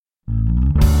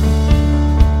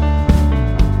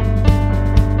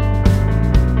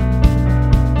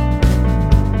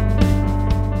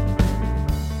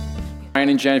Brian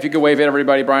and Jen. If you could wave at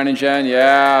everybody, Brian and Jen,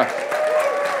 yeah.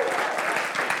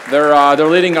 They're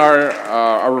leading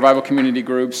our revival community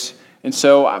groups. And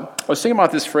so I was thinking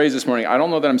about this phrase this morning. I don't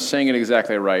know that I'm saying it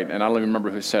exactly right, and I don't even remember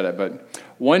who said it, but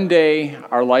one day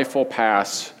our life will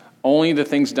pass, only the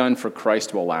things done for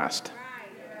Christ will last.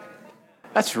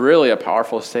 That's really a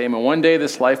powerful statement. One day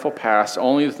this life will pass,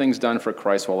 only the things done for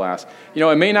Christ will last. You know,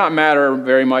 it may not matter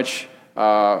very much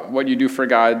what you do for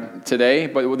God today,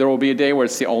 but there will be a day where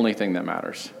it's the only thing that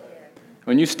matters.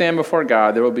 When you stand before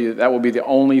God, that will be the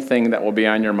only thing that will be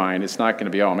on your mind. It's not going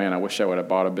to be, oh man, I wish I would have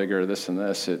bought a bigger this and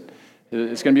this.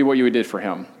 It's going to be what you did for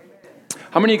him.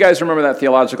 How many of you guys remember that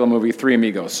theological movie, Three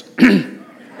Amigos?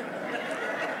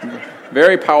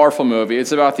 Very powerful movie.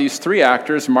 It's about these three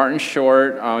actors, Martin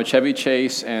Short, Chevy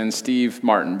Chase, and Steve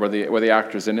Martin were the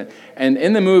actors in it. And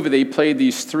in the movie, they played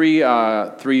these three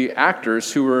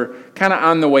actors who were kind of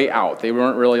on the way out. They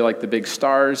weren't really like the big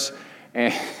stars,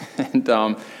 and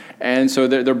so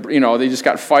they just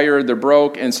got fired. They're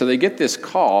broke, and so they get this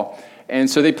call. And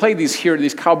so they played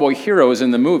these cowboy heroes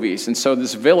in the movies. And so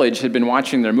this village had been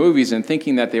watching their movies and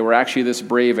thinking that they were actually this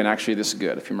brave and actually this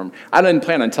good, if you remember. I didn't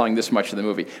plan on telling this much of the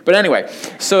movie. But anyway,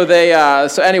 this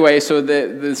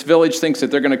village thinks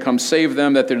that they're going to come save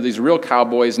them, that they're these real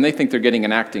cowboys, and they think they're getting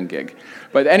an acting gig.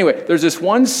 But anyway, there's this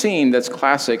one scene that's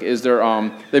classic, is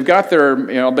they've got their,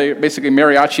 basically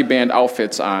mariachi band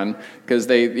outfits on, because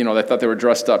they thought they were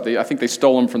dressed up. I think they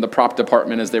stole them from the prop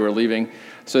department as they were leaving.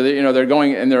 So they're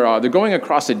going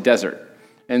across a desert.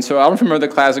 And so I don't remember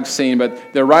the classic scene,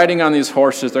 but they're riding on these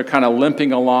horses. They're kind of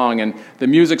limping along, and the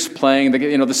music's playing.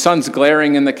 The sun's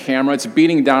glaring in the camera. It's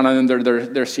beating down on them.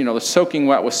 They're soaking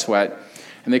wet with sweat,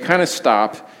 and they kind of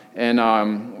stop. And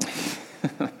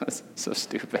that's so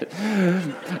stupid.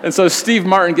 And so Steve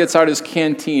Martin gets out his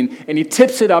canteen, and he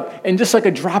tips it up, and just like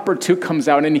a drop or two comes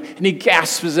out, and he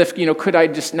gasps as if, could I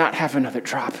just not have another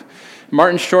drop?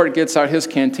 Martin Short gets out his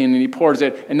canteen, and he pours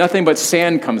it, and nothing but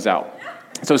sand comes out.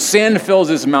 So sand fills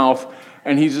his mouth,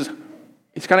 and he's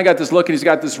kind of got this look, and he's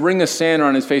got this ring of sand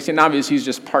on his face, and obviously he's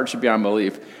just parched beyond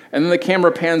belief. And then the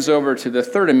camera pans over to the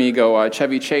third amigo,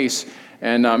 Chevy Chase,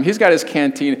 and he's got his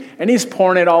canteen, and he's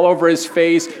pouring it all over his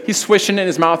face. He's swishing it in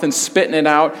his mouth and spitting it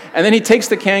out. And then he takes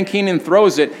the canteen and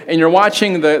throws it, and you're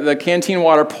watching the canteen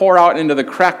water pour out into the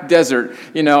cracked desert,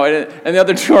 and the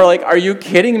other two are like, are you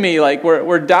kidding me? Like,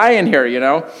 we're dying here,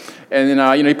 And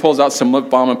then, he pulls out some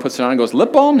lip balm and puts it on and goes,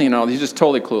 lip balm? He's just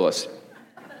totally clueless.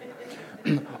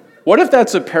 What if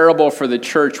that's a parable for the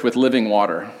church with living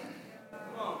water?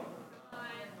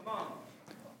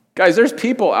 Guys, there's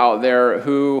people out there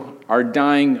who are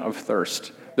dying of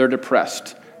thirst. They're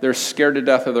depressed. They're scared to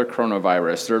death of their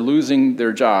coronavirus. They're losing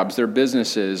their jobs, their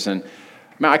businesses. And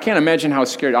man, I can't imagine how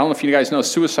scared. I don't know if you guys know,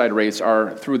 suicide rates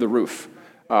are through the roof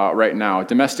right now.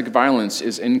 Domestic violence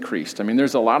is increased. I mean,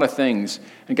 there's a lot of things.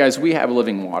 And guys, we have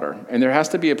living water. And there has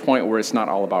to be a point where it's not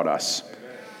all about us.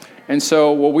 And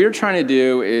so what we're trying to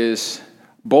do is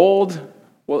bold.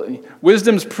 Well,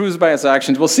 wisdom's proved by its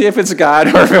actions. We'll see if it's God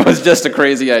or if it was just a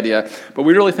crazy idea. But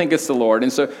we really think it's the Lord.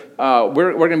 And so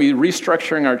we're going to be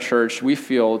restructuring our church, we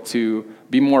feel, to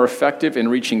be more effective in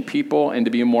reaching people and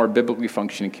to be a more biblically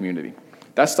functioning community.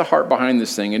 That's the heart behind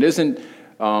this thing. It isn't,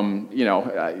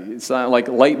 it's not like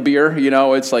light beer,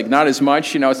 it's like not as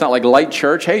much, it's not like light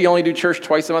church. Hey, you only do church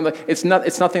twice a month. It's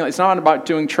not about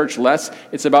doing church less.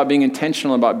 It's about being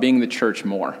intentional about being the church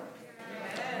more.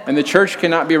 And the church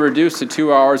cannot be reduced to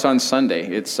 2 hours on Sunday.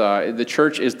 The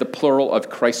church is the plural of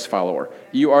Christ's follower.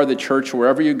 You are the church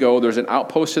wherever you go. There's an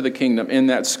outpost of the kingdom in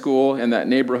that school, in that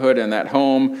neighborhood, in that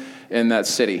home, in that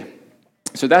city.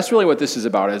 So that's really what this is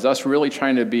about, is us really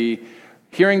trying to be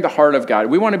hearing the heart of God.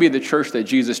 We want to be the church that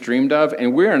Jesus dreamed of,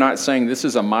 and we are not saying this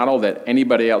is a model that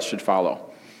anybody else should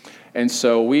follow. And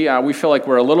so we feel like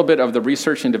we're a little bit of the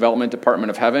research and development department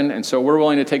of heaven, and so we're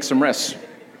willing to take some risks.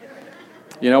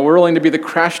 We're willing to be the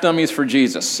crash dummies for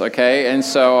Jesus, okay? And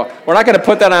so we're not going to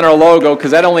put that on our logo because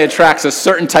that only attracts a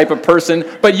certain type of person,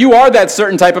 but you are that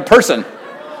certain type of person.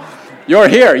 You're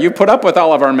here. You put up with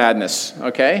all of our madness,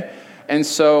 okay? And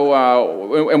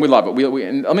so, and we love it.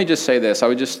 And let me just say this. I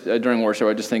was just, during worship, I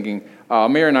was just thinking,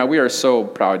 Mayor and I, we are so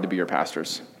proud to be your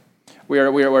pastors.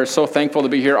 We're so thankful to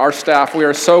be here. Our staff, we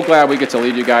are so glad we get to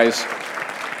lead you guys.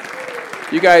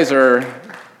 You guys are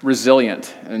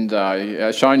resilient, and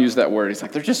Sean used that word. He's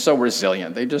like, they're just so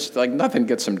resilient. They just, like, nothing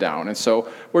gets them down. And so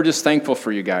we're just thankful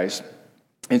for you guys.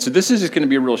 And so this is just going to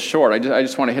be real short. I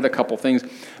just want to hit a couple things.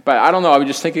 But I don't know, I was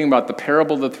just thinking about the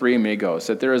parable of the three amigos,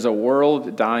 that there is a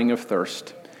world dying of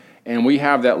thirst, and we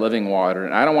have that living water.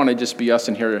 And I don't want to just be us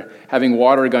in here having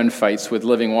water gun fights with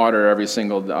living water every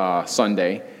single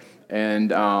Sunday.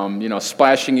 and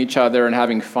splashing each other and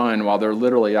having fun while they're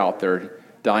literally out there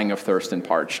dying of thirst and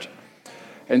parched.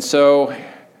 And so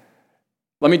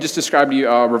let me just describe to you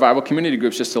revival community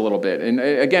groups just a little bit. And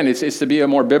again, it's to be a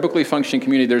more biblically functioning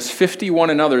community. There's 50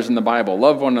 one another's in the Bible.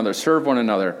 Love one another, serve one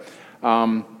another.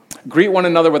 Greet one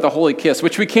another with a holy kiss,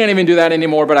 which we can't even do that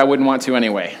anymore, but I wouldn't want to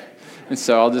anyway. And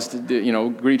so I'll just,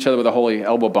 greet each other with a holy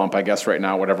elbow bump, I guess, right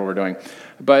now, whatever we're doing.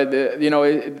 But,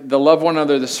 the love one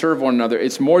another, the serve one another,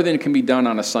 it's more than can be done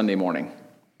on a Sunday morning.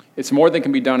 It's more than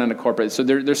can be done in a corporate. So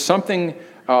there's something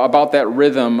about that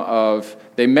rhythm of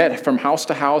they met from house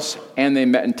to house and they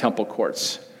met in temple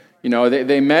courts.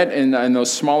 They met in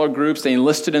those smaller groups. They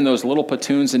enlisted in those little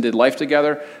platoons and did life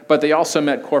together, but they also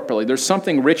met corporately. There's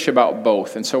something rich about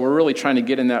both. And so we're really trying to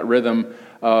get in that rhythm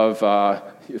of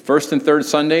first and third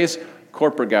Sundays,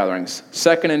 corporate gatherings.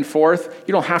 Second and fourth,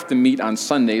 you don't have to meet on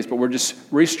Sundays, but we're just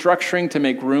restructuring to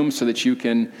make room so that you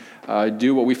can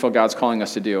do what we feel God's calling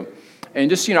us to do. And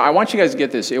just, I want you guys to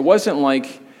get this. It wasn't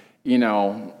like,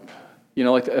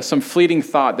 like some fleeting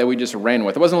thought that we just ran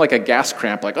with. It wasn't like a gas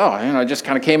cramp, like, it just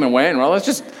kind of came and went. Well, let's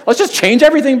just change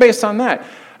everything based on that. I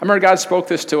remember God spoke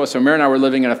this to us when Mary and I were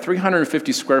living in a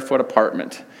 350 square foot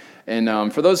apartment.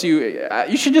 And for those of you,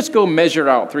 you should just go measure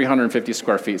out 350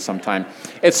 square feet sometime.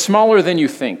 It's smaller than you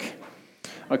think.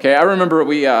 Okay, I remember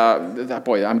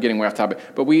I'm getting way off topic,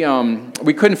 but we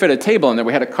couldn't fit a table in there.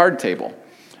 We had a card table.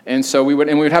 And so we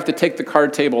would have to take the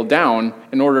card table down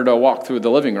in order to walk through the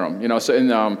living room,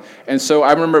 and so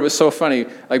I remember it was so funny.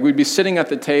 Like we'd be sitting at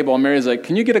the table, and Mary's like,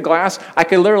 "Can you get a glass?" I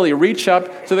could literally reach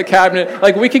up to the cabinet,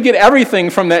 like we could get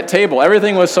everything from that table.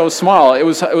 Everything was so small, it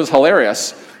was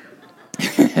hilarious.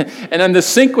 And then the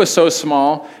sink was so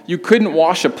small, you couldn't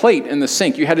wash a plate in the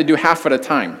sink. You had to do half at a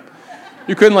time.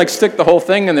 You couldn't stick the whole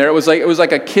thing in there. It was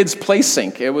like a kid's play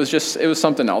sink. It was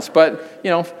something else. But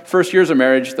first years of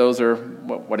marriage, those are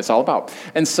what it's all about.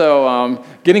 And so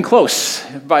getting close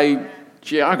by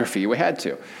geography, we had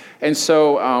to. And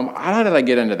so how did I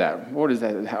get into that? What is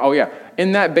that? Oh yeah,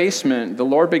 in that basement, the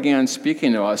Lord began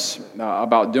speaking to us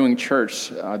about doing church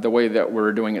the way that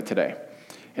we're doing it today.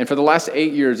 And for the last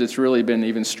 8 years, it's really been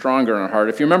even stronger in our heart.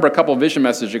 If you remember a couple of vision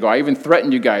messages ago, I even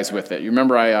threatened you guys with it. You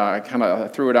remember I kind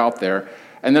of threw it out there.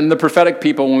 And then the prophetic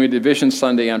people, when we did Vision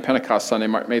Sunday on Pentecost Sunday,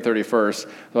 May 31st,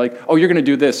 they're like, "Oh, you're going to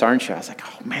do this, aren't you?" I was like,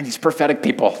 "Oh, man, these prophetic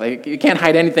people, you can't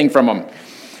hide anything from them."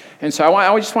 And so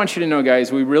I just want you to know,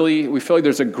 guys, we feel like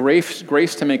there's a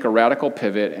grace to make a radical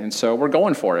pivot, and so we're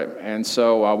going for it. And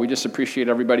so we just appreciate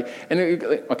everybody.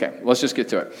 Okay, let's just get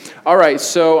to it. All right,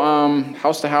 so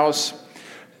house to house.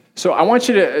 So I want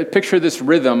you to picture this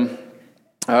rhythm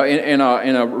in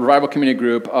a revival community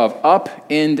group of up,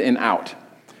 in, and out.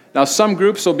 Now, some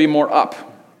groups will be more up.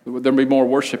 There'll be more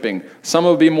worshiping. Some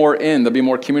will be more in. There'll be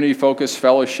more community-focused,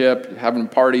 fellowship, having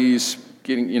parties,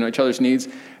 getting each other's needs.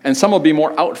 And some will be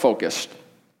more out-focused.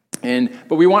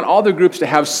 But we want all the groups to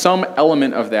have some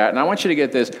element of that. And I want you to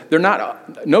get this.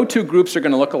 No two groups are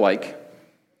going to look alike.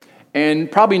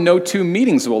 And probably no two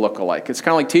meetings will look alike. It's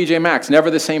kind of like TJ Maxx, never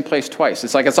the same place twice.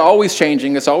 It's like it's always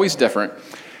changing, it's always different.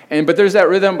 But there's that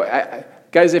rhythm.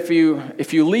 Guys, if you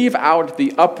leave out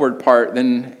the upward part,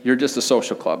 then you're just a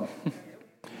social club.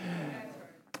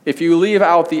 If you leave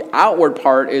out the outward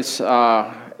part, it's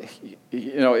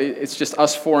just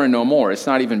us four and no more. It's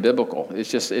not even biblical. It's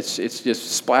just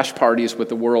splash parties with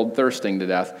the world thirsting to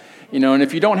death. And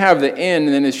if you don't have the in,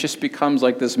 then it just becomes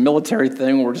like this military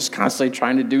thing where we're just constantly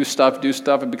trying to do stuff.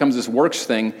 It becomes this works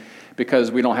thing because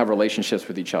we don't have relationships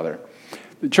with each other.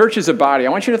 The church is a body. I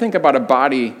want you to think about a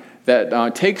body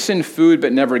that takes in food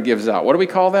but never gives out. What do we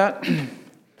call that? I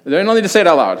don't need to say it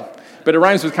out loud, but it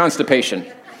rhymes with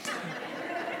constipation.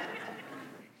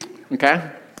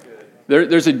 Okay?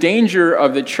 There's a danger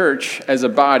of the church as a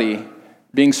body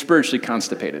being spiritually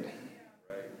constipated.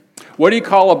 What do you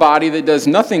call a body that does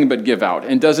nothing but give out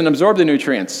and doesn't absorb the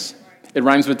nutrients? It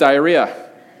rhymes with diarrhea.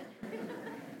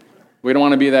 We don't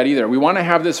want to be that either. We want to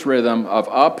have this rhythm of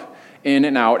up, in,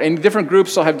 and out. And different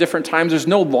groups will have different times. There's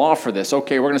no law for this.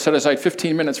 Okay, we're going to set aside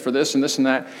 15 minutes for this and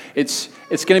that. It's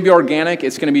going to be organic.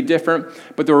 It's going to be different.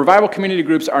 But the revival community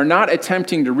groups are not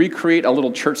attempting to recreate a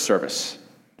little church service.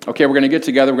 Okay, we're going to get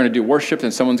together, we're going to do worship,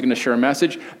 and someone's going to share a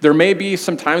message. There may be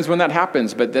some times when that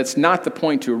happens, but that's not the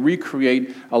point to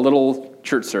recreate a little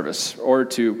church service or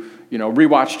to,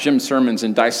 rewatch Jim's sermons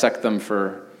and dissect them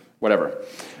for whatever.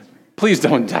 Please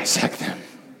don't dissect them.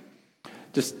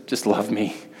 Just love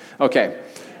me. Okay.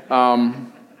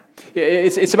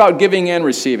 It's about giving and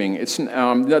receiving.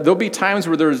 There'll be times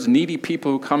where there's needy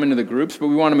people who come into the groups, but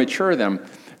we want to mature them.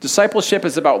 Discipleship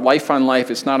is about life on life.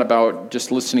 It's not about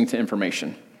just listening to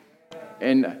information.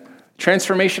 And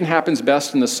transformation happens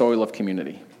best in the soil of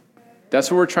community. That's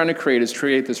what we're trying to create, is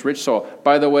create this rich soul.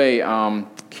 By the way,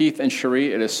 Keith and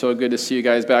Cherie, it is so good to see you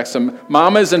guys back. Some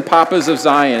mamas and papas of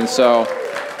Zion. So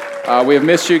we have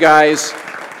missed you guys.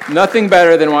 Nothing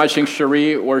better than watching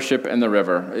Cherie worship in the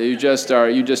river. You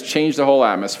just changed the whole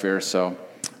atmosphere. So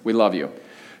we love you.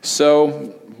 So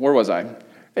where was I?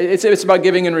 It's about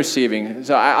giving and receiving.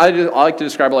 So I like to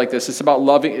describe it like this. It's about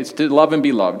loving. It's to love and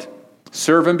be loved,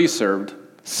 serve and be served,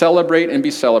 celebrate and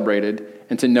be celebrated,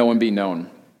 and to know and be known.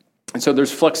 And so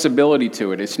there's flexibility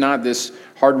to it. It's not this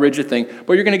hard, rigid thing,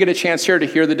 but you're going to get a chance here to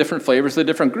hear the different flavors, the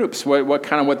different groups,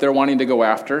 what they're wanting to go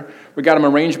after. We got them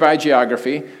arranged by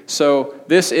geography. So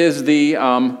this is the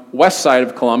west side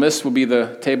of Columbus, will be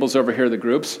the tables over here, the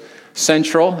groups.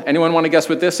 Central, anyone want to guess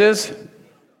what this is?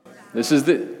 This is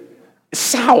the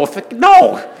south.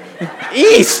 No,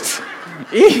 east.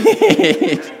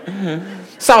 East.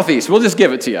 Southeast, we'll just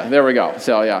give it to you. There we go.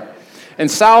 So yeah. And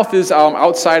south is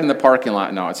outside in the parking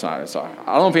lot. No, it's not. I don't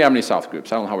know if we have any south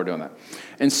groups. I don't know how we're doing that.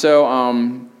 And so,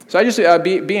 so I just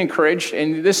be encouraged.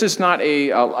 And this is not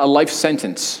a life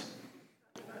sentence.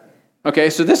 Okay,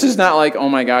 so this is not like, oh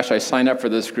my gosh, I signed up for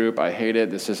this group. I hate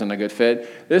it. This isn't a good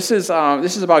fit. This is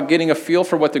about getting a feel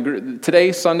for what the group.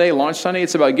 Today, Sunday, Launch Sunday.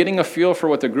 It's about getting a feel for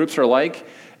what the groups are like,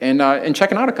 and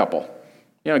checking out a couple.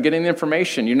 Getting the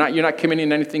information. You're not committing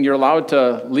to anything. You're allowed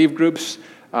to leave groups.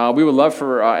 We would love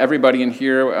for everybody in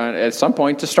here at some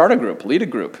point to start a group, lead a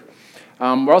group.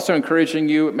 We're also encouraging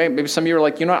you, maybe some of you are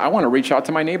like, I want to reach out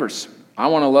to my neighbors. I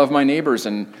want to love my neighbors.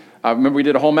 And remember we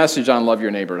did a whole message on love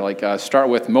your neighbor. Like start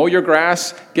with mow your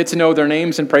grass, get to know their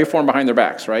names, and pray for them behind their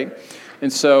backs, right?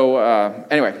 And so,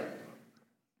 anyway.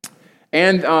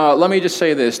 And let me just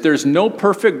say this. There's no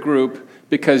perfect group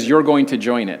because you're going to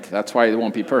join it. That's why it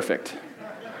won't be perfect.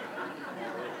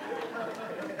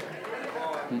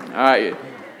 All right.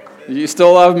 You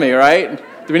still love me, right?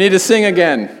 Do we need to sing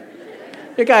again?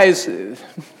 Hey, guys,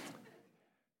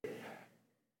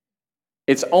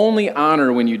 it's only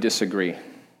honor when you disagree.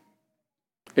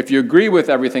 If you agree with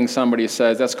everything somebody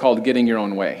says, that's called getting your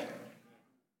own way.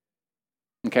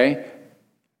 Okay?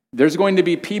 There's going to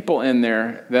be people in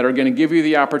there that are going to give you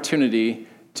the opportunity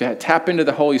to tap into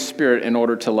the Holy Spirit in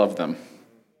order to love them.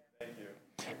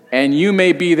 And you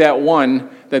may be that one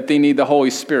that they need the Holy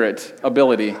Spirit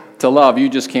ability to love. You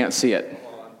just can't see it.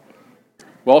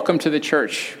 Welcome to the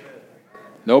church.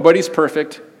 Nobody's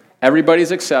perfect.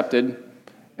 Everybody's accepted.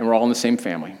 And we're all in the same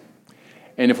family.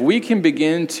 And if we can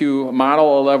begin to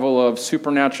model a level of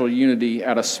supernatural unity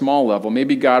at a small level,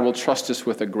 maybe God will trust us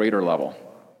with a greater level.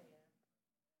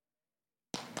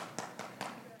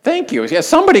 Thank you. Yeah,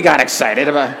 somebody got excited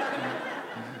about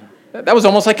that. Was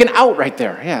almost like an out right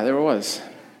there. Yeah, there it was.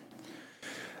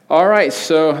 All right,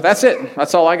 so that's it.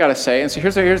 That's all I got to say. And so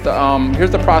here's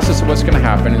the process of what's going to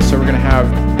happen. And so we're going to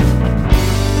have